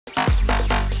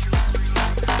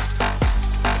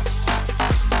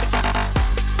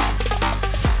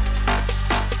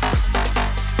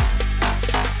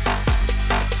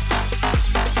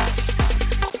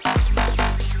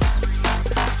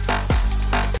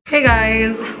Hey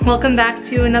guys, welcome back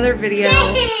to another video.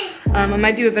 I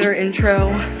might do a better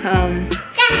intro when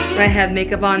I have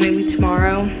makeup on, maybe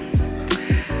tomorrow.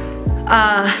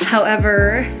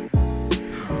 However,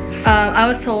 I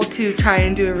was told to try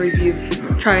and do a review,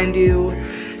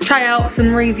 try out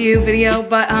some review video,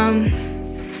 but and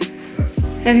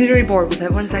he's really bored with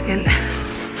it. 1 second.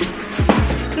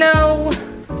 No.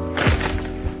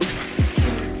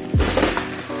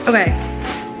 Okay.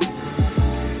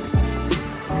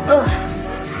 Ugh.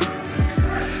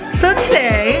 So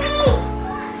today,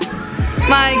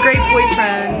 my great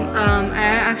boyfriend, I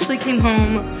actually came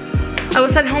home. I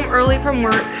was sent home early from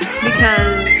work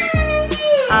because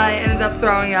I ended up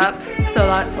throwing up, so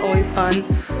that's always fun.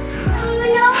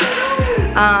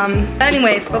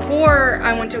 Anyway, before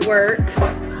I went to work,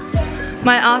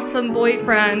 my awesome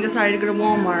boyfriend decided to go to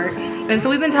Walmart, and so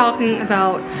we've been talking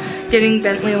about getting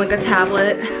Bentley like a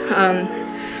tablet.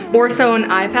 Or so an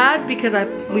iPad, because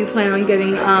we plan on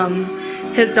getting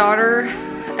his daughter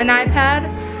an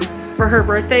iPad for her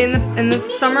birthday in the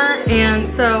summer. And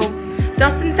so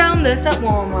Dustin found this at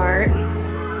Walmart,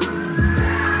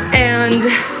 and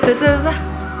this is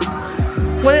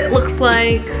what it looks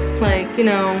like, you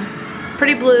know,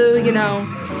 pretty blue, you know.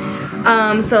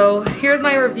 So here's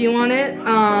my review on it.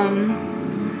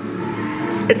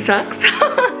 It sucks.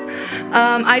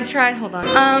 I tried, hold on.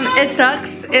 It sucks,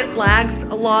 it lags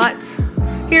a lot.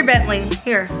 Here, Bentley,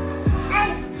 here.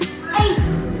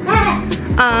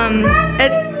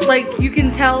 It's like, you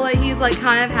can tell that he's like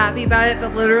kind of happy about it,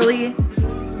 but literally,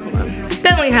 hold on.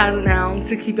 Bentley has it now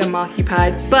to keep him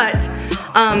occupied. But,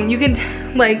 you can,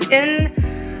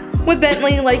 with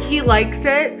Bentley, like he likes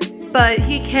it, but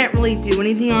he can't really do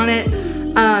anything on it.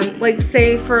 Like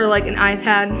say for like an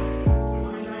iPad,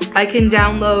 I can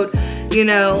download, you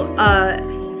know,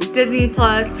 Disney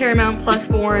Plus, Paramount Plus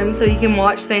for him, so he can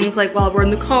watch things like while we're in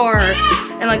the car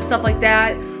and like stuff like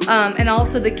that. And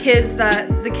also the kid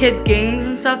games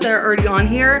and stuff that are already on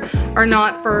here are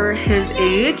not for his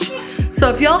age. So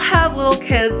if y'all have little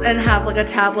kids and have like a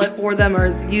tablet for them,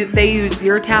 or they use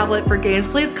your tablet for games,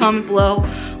 please comment below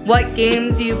what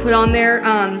games you put on there.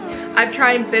 I've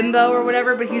tried Bimbo or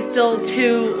whatever, but he's still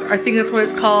too, I think that's what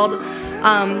it's called.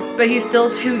 But he's still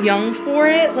too young for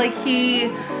it. Like he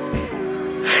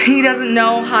doesn't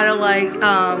know how to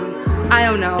I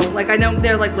don't know. Like I know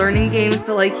they're like learning games,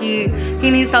 but like he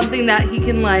needs something that he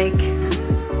can like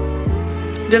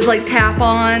just like tap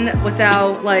on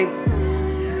without like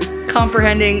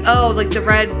comprehending, oh, like the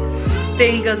red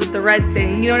thing goes with the red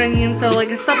thing. You know what I mean? So like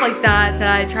it's stuff like that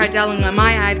I tried downloading on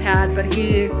my iPad, but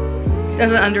he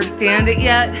doesn't understand it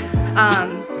yet.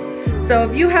 So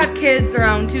if you have kids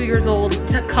around 2 years old,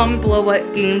 comment below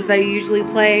what games they usually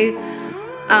play,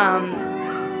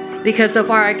 because so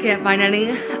far I can't find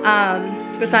any,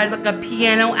 besides like a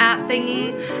piano app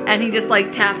thingy, and he just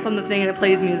like taps on the thing and it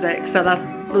plays music, so that's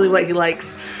really what he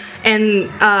likes. And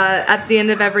at the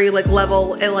end of every like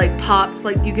level, it like pops,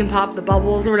 like you can pop the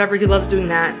bubbles or whatever, he loves doing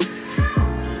that.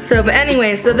 So, but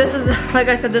anyway, so this is, like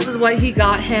I said, this is what he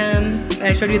got him, and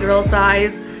I showed you the real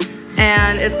size.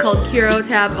 And it's called Kiro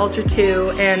Tab Ultra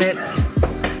 2, and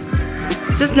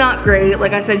it's just not great.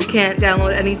 Like I said, you can't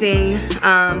download anything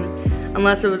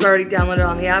unless it was already downloaded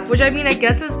on the app, which I mean, I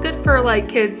guess is good for like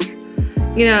kids,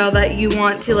 you know, that you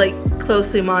want to like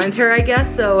closely monitor, I guess.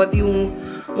 So if you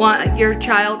want your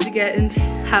child to get and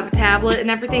have a tablet and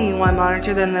everything, you want to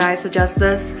monitor them, then I suggest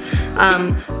this.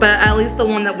 But at least the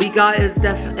one that we got is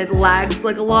definitely, it lags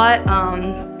like a lot.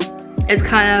 It's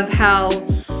kind of how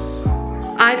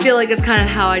I feel like it's kind of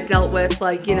how I dealt with,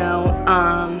 like, you know,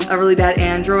 a really bad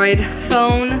Android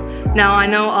phone. Now I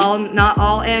know not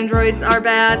all Androids are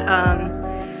bad.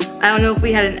 I don't know if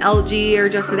we had an LG or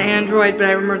just an Android, but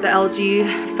I remember the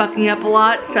LG fucking up a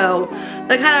lot. So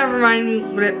that kind of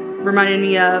reminded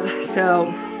me of.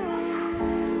 So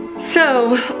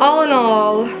all in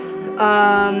all,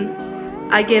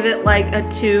 I give it like a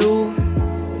 2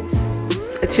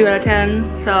 out of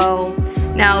 10. So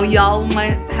now y'all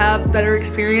might have better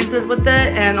experiences with it,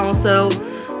 and also,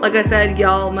 like I said,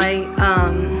 y'all might,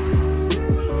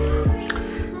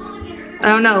 I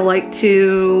don't know, like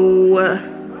to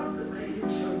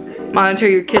monitor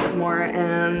your kids more,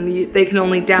 and they can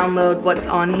only download what's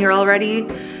on here already.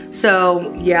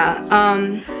 So yeah,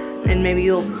 and maybe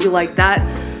you'll like that.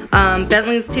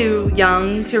 Bentley's too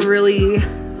young to really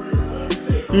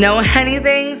know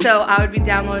anything, so I would be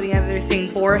downloading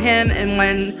everything for him, and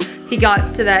when he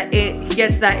gets to that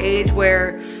age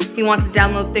where he wants to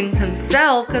download things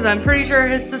himself, because I'm pretty sure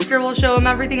his sister will show him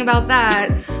everything about that,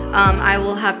 I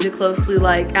will have to closely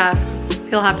like ask,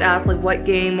 he'll have to ask like what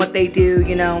game, what they do,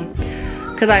 you know,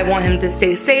 because I want him to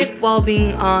stay safe while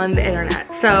being on the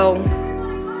internet. So,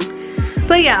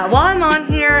 but yeah, while I'm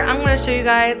on here, I'm going to show you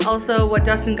guys also what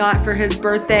Dustin got for his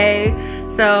birthday.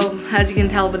 So, as you can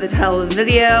tell by the title of the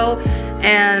video,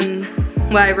 and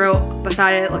what I wrote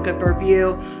beside it, like a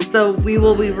review. So, we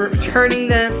will be returning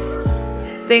this,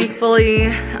 thankfully,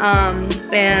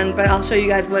 but I'll show you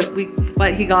guys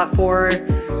what he got for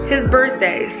his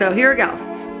birthday. So, here we go.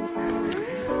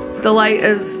 The light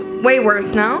is way worse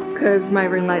now, because my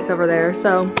ring light's over there,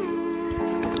 so.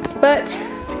 But,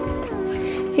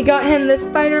 he got him this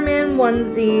Spider-Man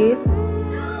onesie,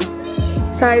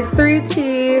 size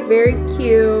 3T, very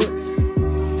cute.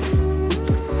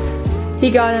 He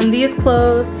got him these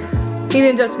clothes. He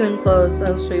didn't just get him clothes,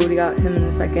 I'll show you what he got him in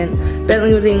a second.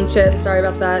 Bentley was eating chips, sorry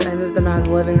about that. I moved them out of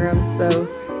the living room so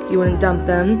you wouldn't dump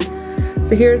them.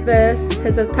 So here's this,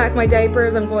 it says pack my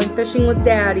diapers, I'm going fishing with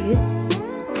daddy.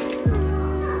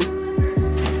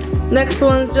 Next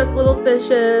one's just little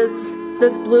fishes.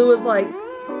 This blue is like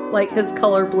his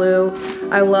color blue.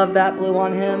 I love that blue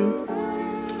on him.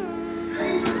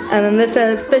 And then this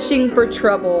says fishing for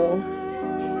trouble.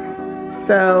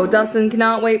 So Dustin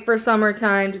cannot wait for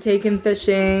summertime to take him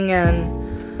fishing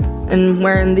and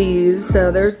wearing these.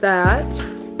 So there's that.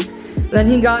 Then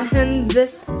he got him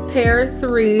this pair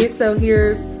 3. So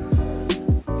here's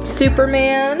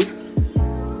Superman,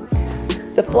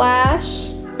 the Flash,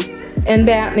 and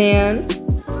Batman.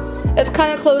 It's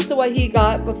kind of close to what he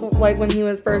got before, like when he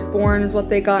was first born is what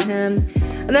they got him.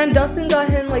 And then Dustin got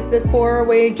him like this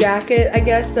 4-way jacket, I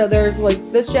guess. So there's like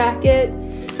this jacket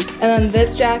and then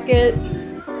this jacket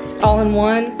all in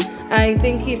one. And I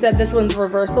think he said this one's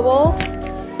reversible.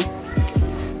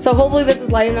 So hopefully this is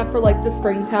light enough for like the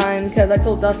springtime, because I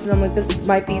told Dustin, I'm like, this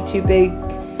might be too big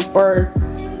or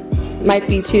might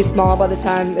be too small by the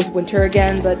time it's winter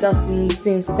again, but Dustin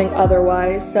seems to think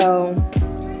otherwise. So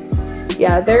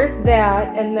yeah, there's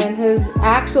that. And then his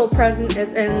actual present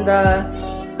is in the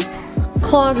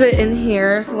closet in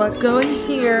here. So let's go in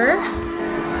here.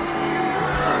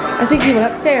 I think he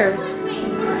went upstairs.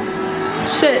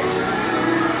 Shit.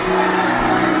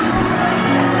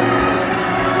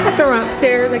 I have to run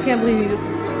upstairs. I can't believe he just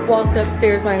walked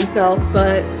upstairs by himself.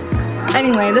 But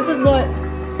anyway, this is what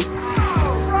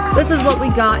we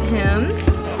got him.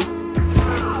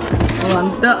 Hold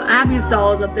on. The Abby's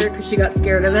doll is up there because she got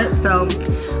scared of it. So,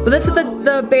 but this is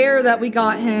the bear that we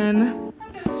got him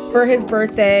for his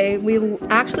birthday. We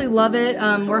actually love it.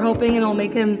 We're hoping it'll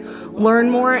make him learn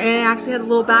more, and it actually has a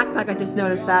little backpack. I just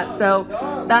noticed that. So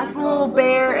that's the little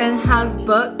bear and has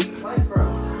books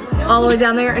all the way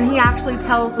down there, and he actually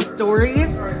tells the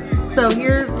stories. So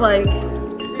here's like,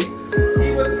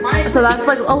 so that's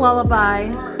like a lullaby.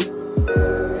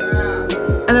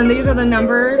 And then these are the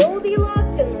numbers.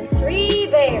 Goldilocks and the 3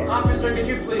 bears. Officer, could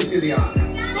you please do the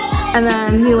honors? And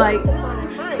then he like,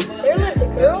 There lived a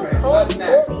girl called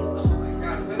Goldilocks. Oh my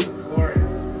gosh, that is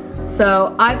glorious.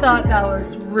 so I thought that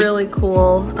was really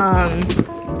cool.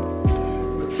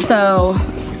 So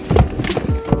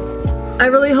I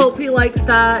really hope he likes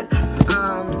that.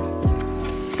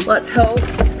 Let's hope,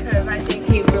 because I think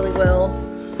he really will,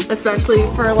 especially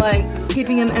for like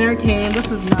keeping him entertained.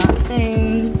 This is not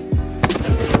staying.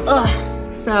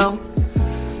 Ugh. So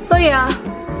yeah.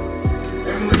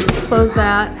 Close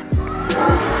that.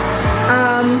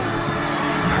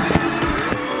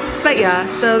 But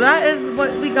yeah, so that is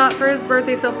what we got for his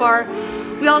birthday so far.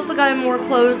 We also got him more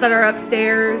clothes that are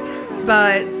upstairs,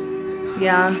 but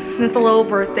yeah, it's a little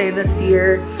birthday this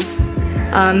year.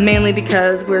 Mainly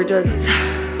because we're just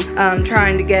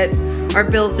trying to get our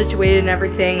bills situated and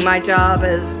everything. My job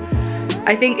is,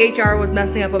 I think HR was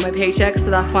messing up with my paycheck, so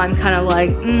that's why I'm kind of like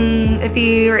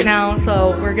iffy right now.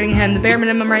 So we're getting him the bare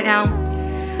minimum right now.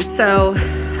 So,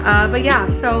 but yeah,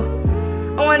 so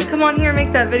I wanted to come on here and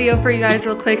make that video for you guys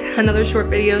real quick. Another short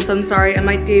video, so I'm sorry. I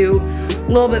might do a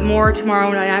little bit more tomorrow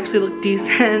when I actually look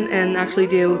decent and actually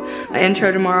do my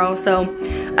intro tomorrow. So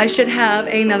I should have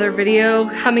another video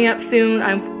coming up soon.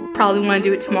 I probably want to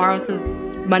do it tomorrow since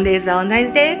Monday is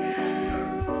Valentine's Day.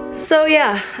 So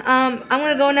yeah, I'm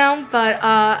gonna go now, but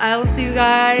I will see you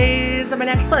guys on my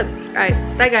next clip. All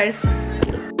right, bye guys.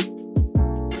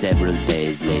 Several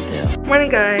days later. Morning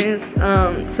guys.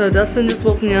 So Dustin just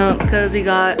woke me up because he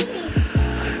wants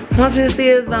me to see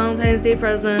his Valentine's Day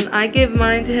present. I gave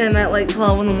mine to him at like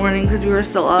 12 in the morning because we were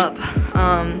still up.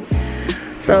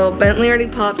 So Bentley already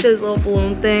popped his little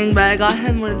balloon thing, but I got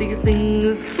him one of these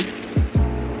things.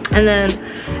 And then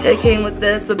it came with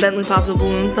this, but Bentley popped the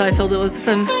balloon, so I filled it with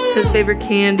his favorite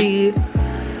candy.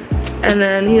 And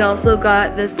then he also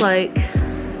got this like,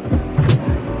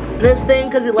 this thing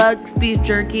because he loves beef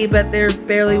jerky, but there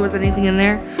barely was anything in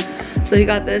there. So he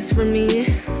got this from me.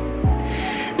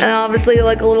 And obviously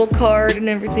like a little card and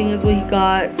everything is what he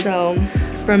got, so,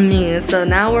 from me. So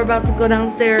now we're about to go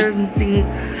downstairs and see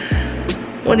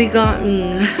what he got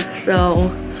me. So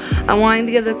I wanted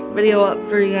to get this video up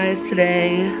for you guys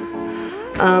today.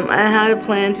 I had a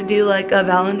plan to do like a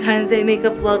Valentine's Day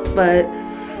makeup look, but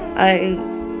I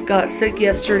got sick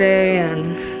yesterday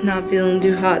and not feeling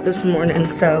too hot this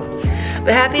morning, so.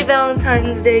 But happy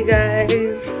Valentine's Day,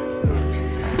 guys.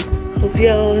 Hope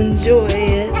y'all enjoy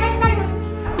it.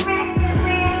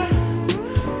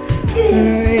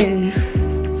 Alright.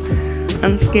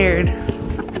 I'm scared.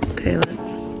 Okay, let's.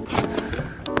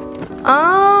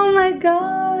 Oh my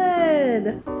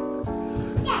god!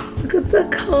 Look at the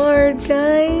card,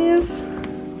 guys.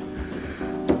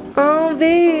 Oh,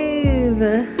 babe.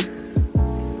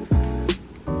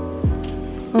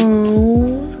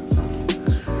 Oh.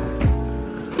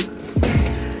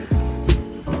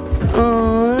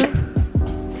 Oh.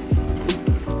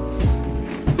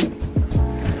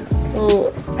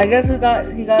 Well, I guess he got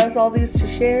us all these to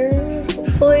share,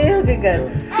 hopefully. Okay,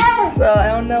 good. So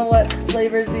I don't know what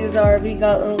flavors these are, but we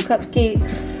got little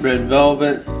cupcakes. Red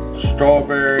velvet,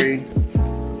 strawberry,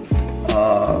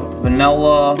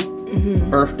 vanilla,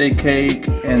 birthday cake,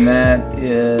 and that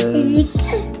is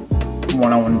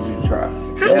one I wanted you to try.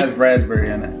 It has raspberry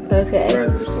in it. Okay.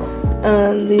 Raspberry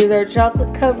sauce. These are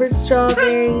chocolate covered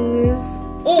strawberries.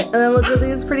 And then look at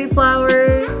these pretty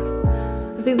flowers.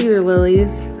 I think these are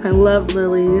lilies. I love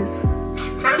lilies.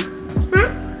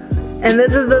 And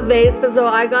this is the vase. So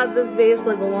I got this vase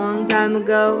like a long time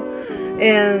ago.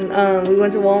 And we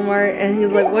went to Walmart and he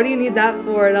was like, what do you need that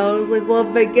for? And I was like, well,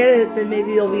 if I get it, then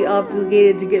maybe you'll be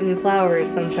obligated to get me flowers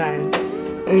sometime.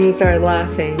 And he started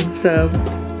laughing, so.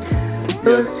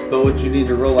 Yes, but what you need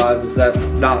to realize is that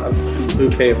it's not a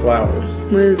bouquet of flowers.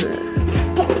 What is it?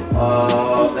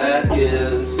 That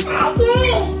is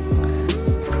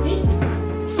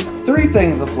 3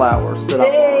 things of flowers that I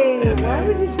Dang, bought. why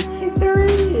would you buy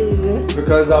 3?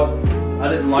 Because I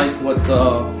didn't like what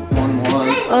the one was.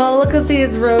 Oh, look at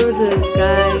these roses,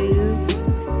 guys.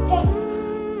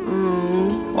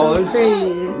 Oh, so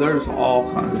pretty. There's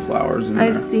all kinds of flowers in I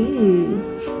there. see.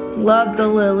 Love the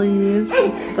lilies.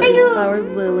 The flowers,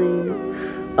 lilies.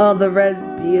 Oh, the red's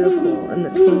beautiful, and the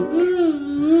pink.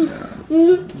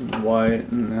 White,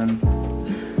 and then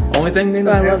only thing they I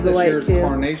don't love have the this white year is too.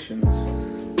 carnations.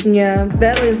 Yeah,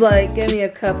 Bentley's like, give me a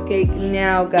cupcake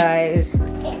now, guys.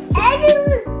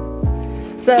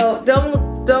 So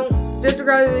don't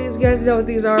disregard these. You guys know what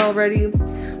these are already.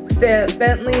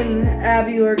 Bentley and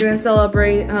Abby are gonna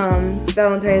celebrate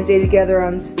Valentine's Day together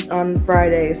on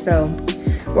Friday, so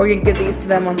we're gonna give these to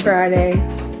them on Friday.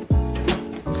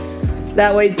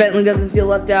 That way Bentley doesn't feel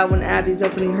left out when Abby's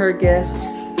opening her gift.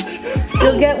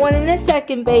 You'll get one in a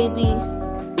second, baby.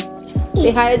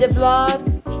 Say hi to the vlog.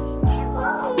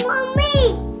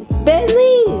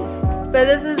 Bentley! But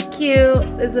this is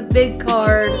cute. It's a big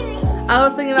card. I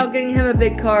was thinking about getting him a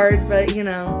big card, but you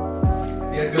know.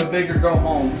 Yeah, go big or go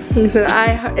home. He said,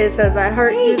 it says, I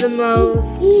hurt you the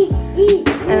most.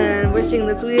 And wishing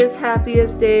the sweetest,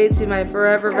 happiest day to my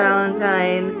forever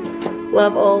Valentine.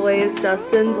 Love always,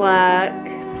 Dustin Black.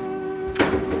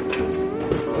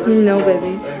 No,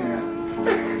 baby.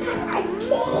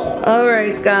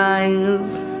 Alright, guys.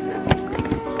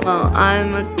 Well,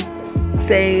 I'm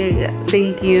say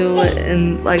thank you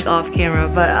and like off camera,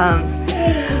 but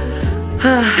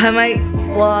I might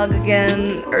vlog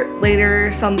again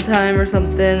later sometime or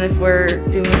something if we're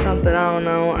doing something. I don't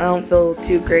know. I don't feel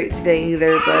too great today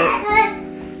either, but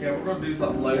Yeah, we're gonna do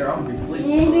something later. I'm gonna be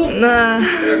sleeping. nah.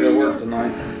 I gotta go work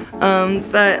tonight.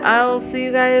 But I'll see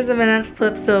you guys in my next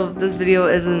clip, so this video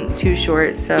isn't too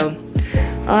short. So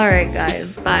alright,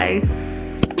 guys, bye.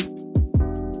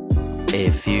 A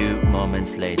few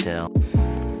moments later.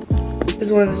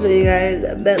 Just wanted to show you guys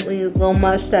Bentley's little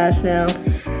mustache now.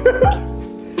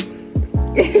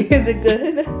 Is it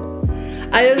good?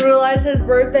 I just realized his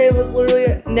birthday was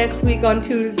literally next week on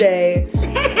Tuesday.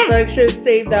 So I should have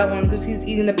saved that one because he's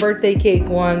eating the birthday cake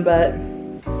one, but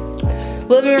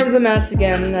living room's a mess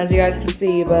again, as you guys can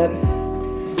see, but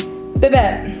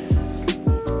Babette.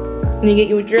 Let me get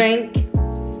you a drink.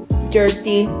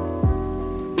 Thirsty.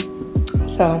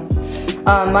 So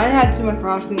mine had too much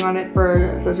frosting on it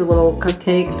for such a little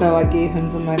cupcake, so I gave him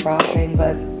some of my frosting,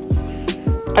 but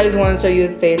I just wanted to show you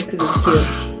his face because it's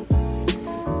cute.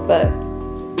 But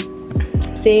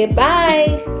say bye.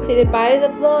 Say goodbye to the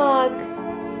vlog.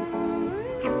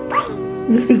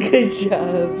 Good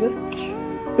job.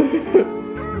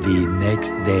 The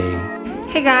next day.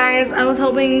 Hey guys, I was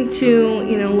hoping to,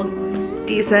 you know, look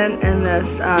decent in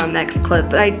this next clip,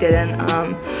 but I didn't.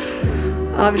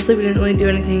 Obviously we didn't really do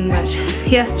anything much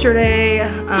yesterday,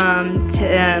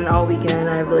 and all weekend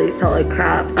I really felt like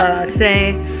crap.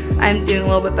 Today I'm doing a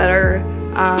little bit better,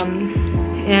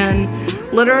 and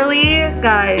literally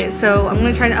guys, so I'm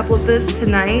gonna try to upload this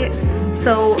tonight.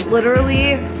 So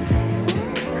literally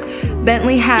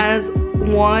Bentley has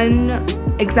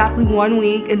exactly 1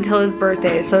 week until his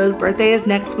birthday. So his birthday is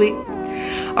next week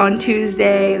on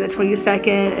Tuesday the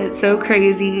 22nd. It's so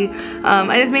crazy.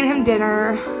 I just made him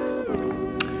dinner.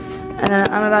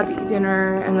 I'm about to eat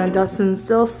dinner, and then Dustin's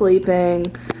still sleeping,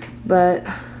 but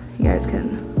you guys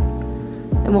can,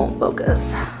 it won't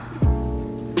focus.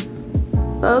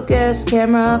 Focus,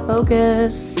 camera,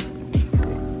 focus.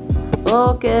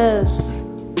 Focus.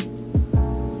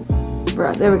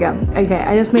 Bro, there we go. Okay,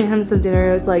 I just made him some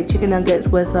dinner. It was like chicken nuggets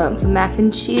with some mac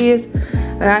and cheese.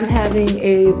 And I'm having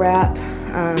a wrap,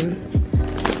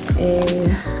 a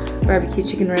barbecue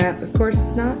chicken wrap. Of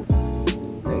course not.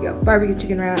 There we go, barbecue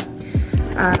chicken wrap.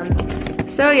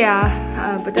 So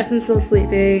yeah, but Dustin's still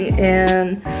sleeping,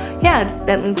 and yeah,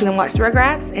 Bentley's gonna watch the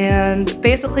Rugrats, and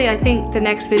basically I think the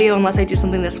next video, unless I do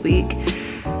something this week,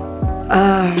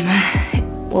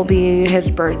 will be his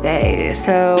birthday.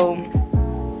 So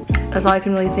that's all I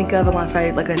can really think of, unless I,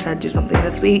 like I said, do something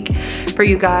this week for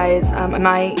you guys. I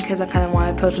might, because I kind of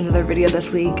want to post another video this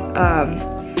week,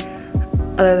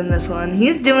 other than this one.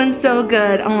 He's doing so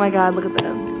good. Oh my god, look at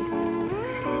them.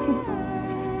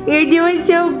 You're doing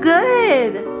so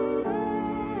good.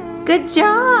 Good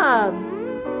job.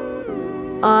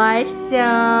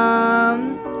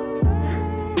 Awesome.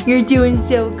 You're doing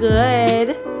so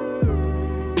good.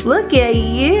 Look at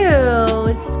you,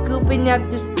 scooping up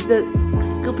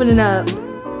scooping it up.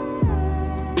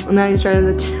 Well, now he's trying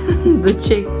the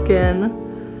chicken.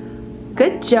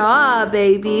 Good job,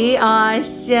 baby.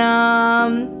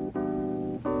 Awesome.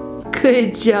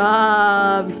 Good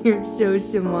job. You're so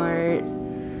smart.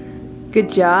 Good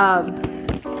job.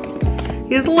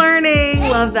 He's learning.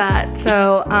 Love that.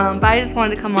 So, but I just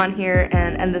wanted to come on here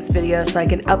and end this video so I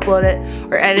can upload it,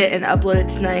 or edit and upload it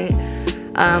tonight.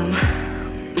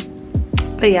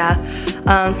 But yeah,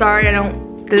 sorry I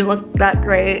didn't look that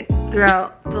great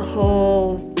throughout the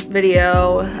whole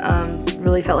video.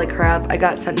 Really felt like crap. I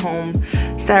got sent home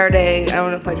Saturday. I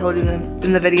don't know if I told you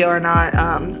in the video or not.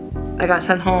 I got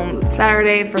sent home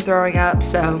Saturday for throwing up,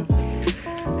 so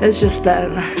it's just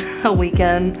been a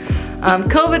weekend.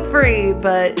 COVID free,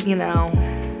 but you know,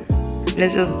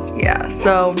 it's just, yeah.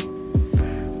 So,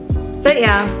 but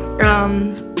yeah,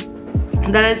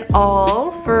 that is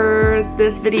all for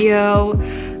this video.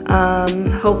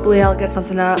 Hopefully I'll get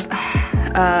something up.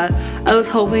 I was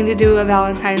hoping to do a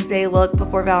Valentine's Day look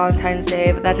before Valentine's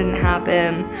Day, but that didn't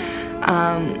happen.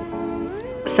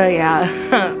 So yeah,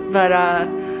 but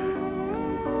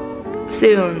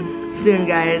soon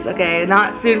guys. Okay,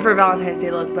 not soon for a Valentine's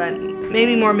Day look, but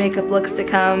maybe more makeup looks to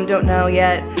come, don't know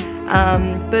yet.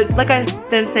 But like I've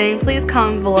been saying, please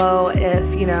comment below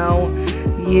if, you know,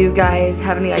 you guys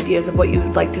have any ideas of what you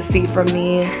would like to see from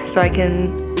me, so I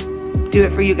can do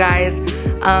it for you guys.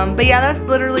 But yeah, that's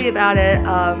literally about it.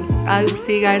 I will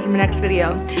see you guys in my next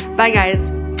video. Bye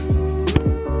guys.